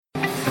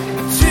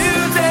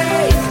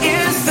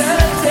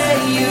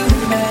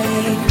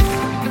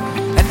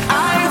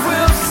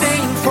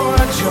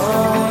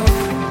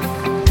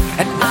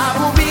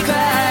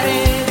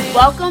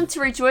Welcome to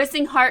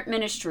Rejoicing Heart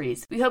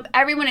Ministries. We hope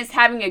everyone is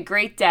having a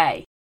great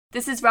day.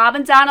 This is Rob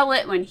and Donna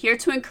Litwin here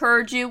to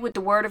encourage you with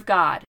the Word of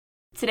God.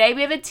 Today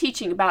we have a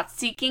teaching about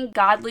seeking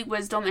godly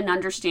wisdom and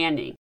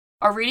understanding.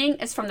 Our reading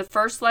is from the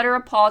first letter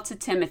of Paul to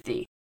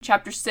Timothy,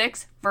 chapter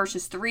 6,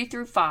 verses 3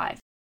 through 5.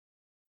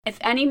 If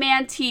any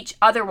man teach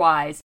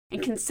otherwise,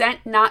 and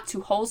consent not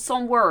to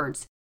wholesome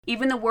words,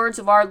 even the words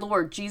of our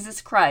Lord Jesus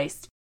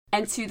Christ,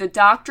 and to the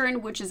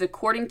doctrine which is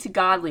according to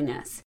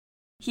godliness,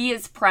 he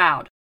is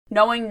proud,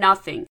 knowing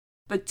nothing,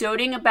 but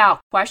doting about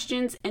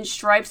questions and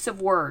strifes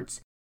of words,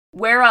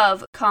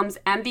 whereof comes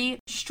envy,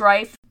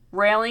 strife,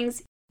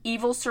 railings,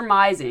 evil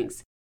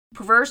surmisings,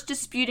 perverse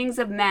disputings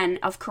of men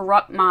of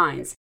corrupt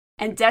minds,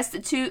 and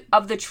destitute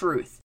of the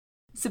truth,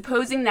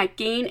 supposing that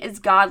gain is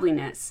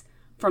godliness.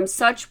 From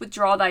such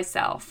withdraw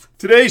thyself.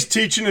 Today's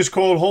teaching is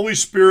called Holy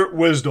Spirit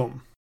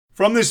Wisdom.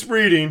 From this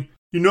reading,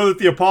 you know that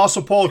the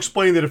Apostle Paul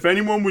explained that if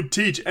anyone would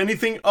teach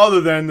anything other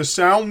than the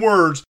sound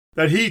words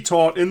that he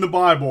taught in the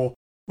Bible,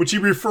 which he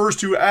refers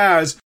to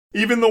as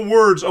even the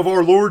words of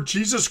our Lord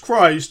Jesus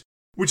Christ,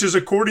 which is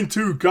according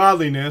to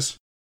godliness,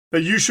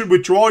 that you should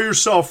withdraw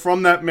yourself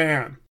from that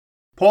man.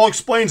 Paul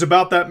explains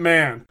about that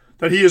man,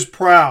 that he is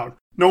proud,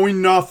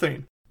 knowing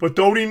nothing, but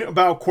doting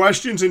about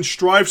questions and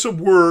strifes of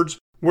words,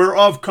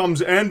 whereof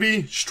comes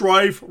envy,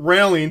 strife,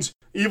 railings,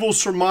 evil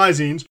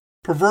surmisings,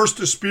 perverse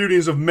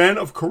disputings of men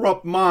of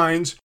corrupt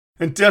minds,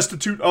 and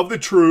destitute of the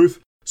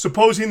truth,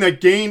 supposing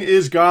that gain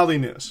is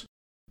godliness.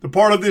 The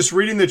part of this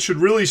reading that should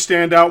really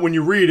stand out when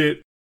you read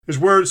it is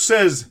where it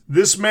says,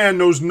 this man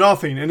knows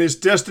nothing and is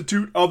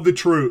destitute of the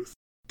truth.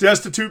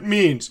 Destitute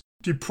means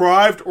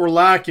deprived or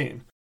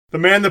lacking. The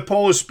man that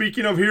Paul is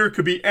speaking of here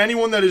could be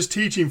anyone that is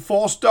teaching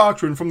false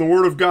doctrine from the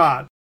Word of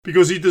God,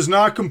 because he does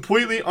not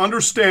completely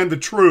understand the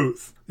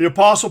truth. The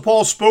Apostle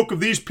Paul spoke of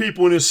these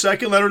people in his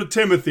second letter to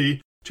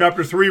Timothy,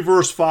 chapter 3,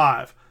 verse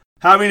 5,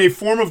 having a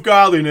form of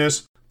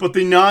godliness, but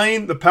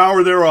denying the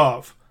power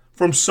thereof.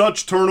 From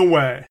such turn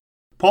away.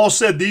 Paul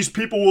said these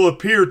people will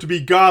appear to be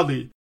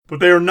godly, but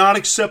they are not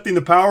accepting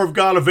the power of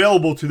God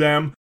available to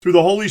them through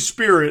the Holy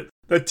Spirit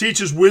that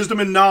teaches wisdom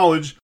and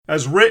knowledge,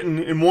 as written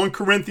in 1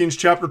 Corinthians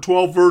chapter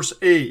 12, verse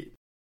 8.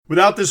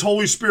 Without this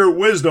Holy Spirit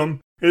wisdom,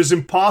 it is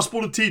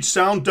impossible to teach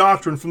sound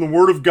doctrine from the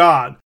Word of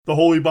God, the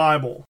Holy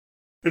Bible.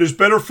 It is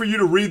better for you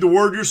to read the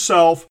Word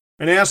yourself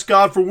and ask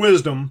God for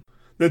wisdom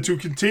than to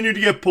continue to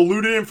get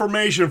polluted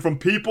information from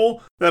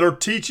people that are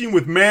teaching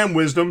with man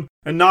wisdom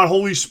and not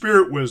Holy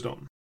Spirit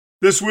wisdom.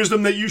 This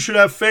wisdom that you should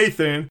have faith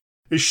in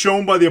is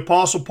shown by the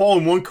Apostle Paul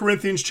in 1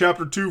 Corinthians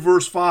chapter 2,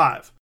 verse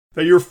 5,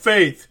 that your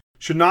faith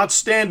should not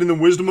stand in the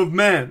wisdom of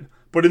men,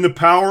 but in the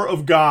power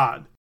of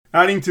God.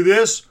 Adding to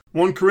this,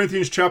 1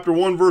 Corinthians chapter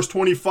 1, verse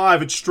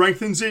 25, it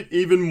strengthens it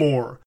even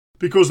more,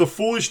 because the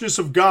foolishness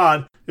of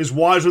God is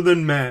wiser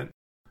than men.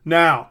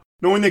 Now,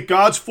 knowing that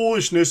God's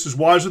foolishness is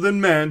wiser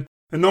than men,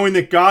 and knowing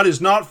that God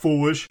is not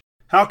foolish,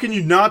 how can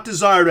you not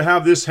desire to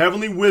have this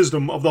heavenly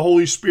wisdom of the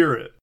Holy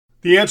Spirit?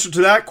 The answer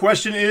to that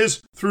question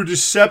is, through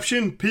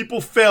deception,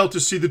 people fail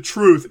to see the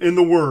truth in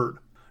the Word.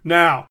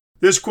 Now,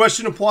 this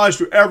question applies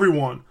to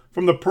everyone,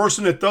 from the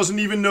person that doesn't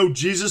even know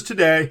Jesus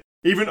today,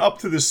 even up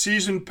to the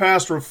seasoned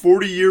pastor of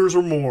 40 years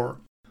or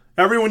more.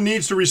 Everyone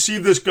needs to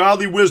receive this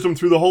godly wisdom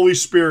through the Holy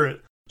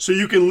Spirit, so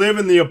you can live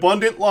in the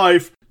abundant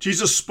life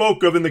Jesus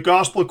spoke of in the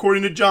Gospel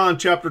according to John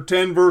chapter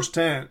 10, verse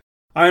 10.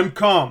 I am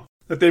come,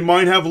 that they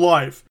might have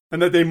life,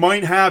 and that they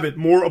might have it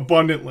more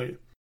abundantly.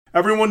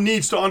 Everyone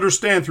needs to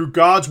understand through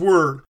God's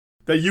Word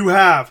that you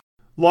have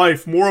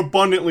life more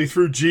abundantly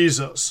through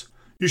Jesus.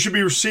 You should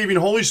be receiving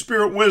Holy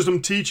Spirit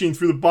wisdom teaching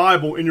through the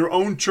Bible in your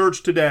own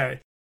church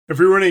today. If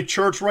you're in a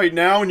church right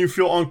now and you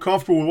feel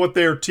uncomfortable with what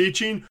they are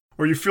teaching,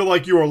 or you feel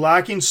like you are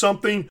lacking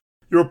something,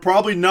 you're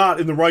probably not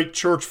in the right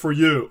church for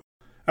you.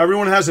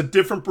 Everyone has a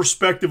different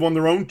perspective on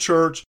their own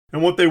church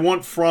and what they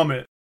want from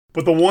it.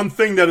 But the one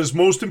thing that is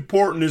most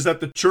important is that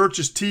the church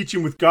is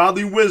teaching with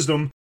godly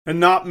wisdom and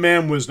not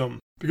man wisdom.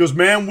 Because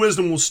man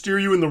wisdom will steer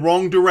you in the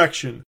wrong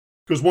direction.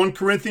 Because 1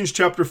 Corinthians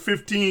chapter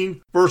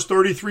 15, verse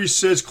 33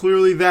 says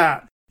clearly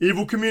that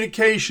evil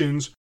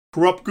communications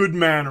corrupt good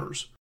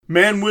manners.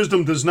 Man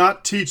wisdom does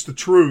not teach the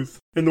truth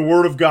in the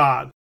Word of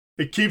God.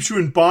 It keeps you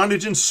in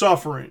bondage and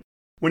suffering.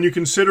 When you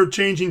consider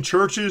changing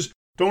churches,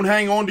 don't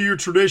hang on to your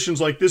traditions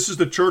like this is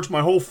the church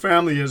my whole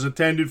family has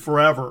attended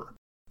forever.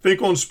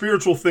 Think on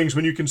spiritual things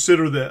when you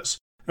consider this,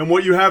 and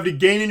what you have to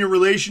gain in your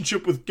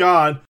relationship with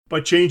God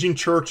by changing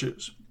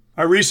churches.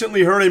 I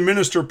recently heard a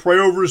minister pray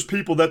over his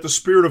people that the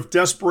spirit of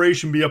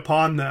desperation be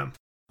upon them.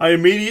 I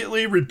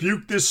immediately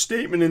rebuked this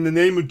statement in the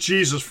name of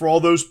Jesus for all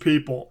those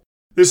people.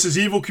 This is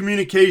evil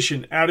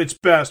communication at its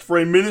best for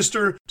a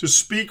minister to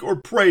speak or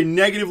pray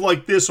negative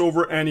like this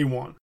over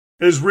anyone.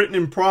 It is written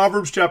in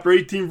Proverbs chapter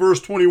 18,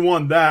 verse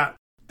 21 that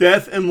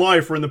death and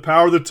life are in the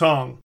power of the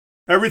tongue.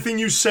 Everything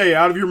you say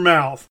out of your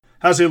mouth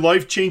has a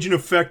life-changing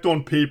effect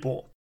on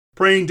people.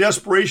 Praying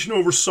desperation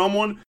over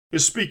someone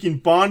is speaking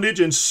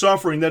bondage and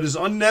suffering that is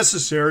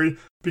unnecessary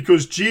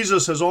because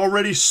Jesus has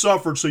already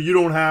suffered so you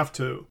don't have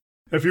to.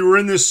 If you were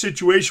in this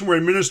situation where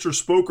a minister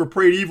spoke or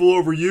prayed evil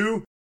over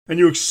you, and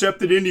you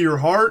accept it into your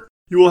heart,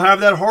 you will have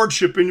that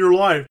hardship in your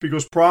life,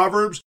 because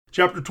Proverbs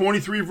chapter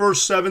 23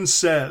 verse 7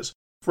 says,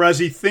 "For as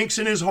he thinks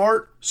in his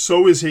heart,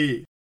 so is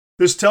he."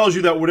 This tells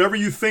you that whatever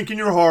you think in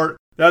your heart,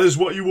 that is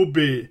what you will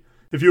be.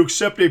 If you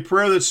accept a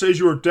prayer that says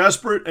you are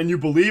desperate and you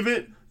believe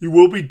it, you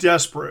will be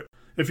desperate.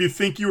 If you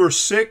think you are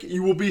sick,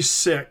 you will be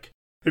sick.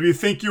 If you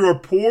think you are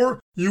poor,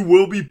 you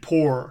will be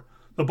poor.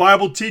 The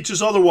Bible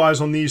teaches otherwise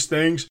on these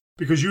things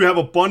because you have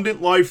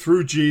abundant life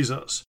through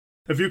Jesus.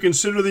 If you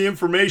consider the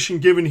information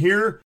given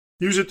here,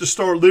 use it to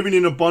start living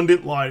an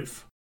abundant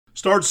life.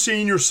 Start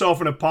seeing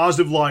yourself in a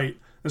positive light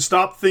and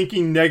stop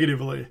thinking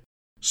negatively.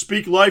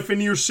 Speak life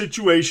into your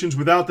situations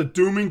without the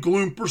doom and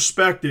gloom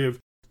perspective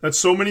that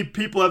so many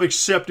people have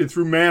accepted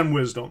through man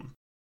wisdom.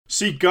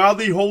 Seek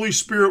godly Holy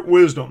Spirit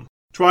wisdom.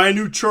 Try a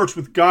new church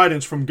with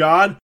guidance from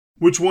God,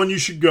 which one you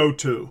should go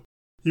to.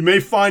 You may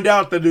find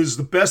out that it is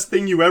the best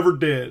thing you ever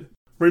did.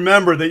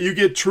 Remember that you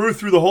get truth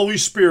through the Holy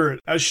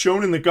Spirit, as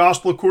shown in the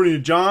Gospel according to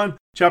John,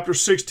 chapter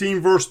 16,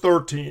 verse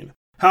 13.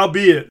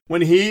 Howbeit,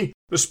 when He,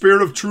 the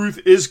Spirit of truth,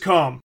 is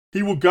come,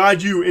 He will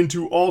guide you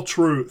into all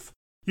truth.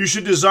 You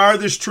should desire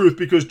this truth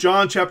because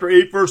John chapter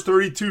 8 verse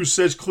 32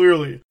 says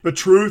clearly, "The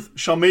truth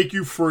shall make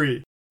you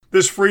free."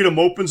 This freedom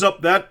opens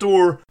up that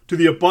door to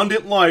the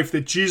abundant life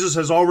that Jesus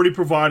has already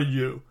provided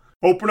you.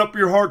 Open up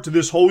your heart to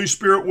this Holy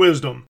Spirit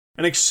wisdom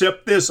and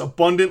accept this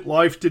abundant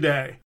life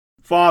today.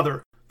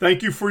 Father,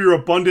 thank you for your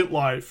abundant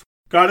life.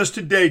 Guide us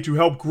today to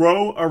help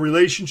grow our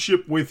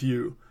relationship with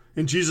you.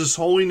 In Jesus'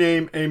 holy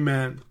name,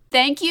 amen.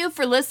 Thank you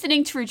for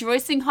listening to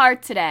Rejoicing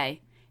Heart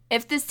today.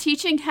 If this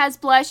teaching has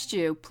blessed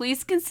you,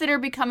 please consider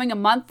becoming a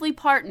monthly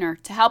partner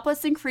to help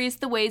us increase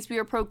the ways we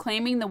are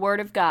proclaiming the Word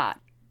of God.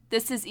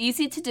 This is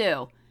easy to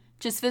do.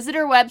 Just visit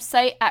our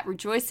website at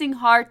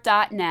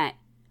rejoicingheart.net.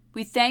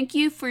 We thank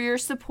you for your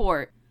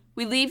support.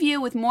 We leave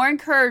you with more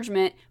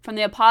encouragement from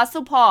the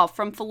Apostle Paul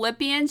from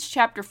Philippians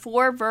chapter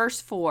 4,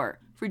 verse 4.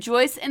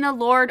 Rejoice in the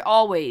Lord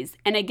always,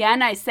 and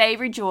again I say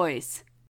rejoice.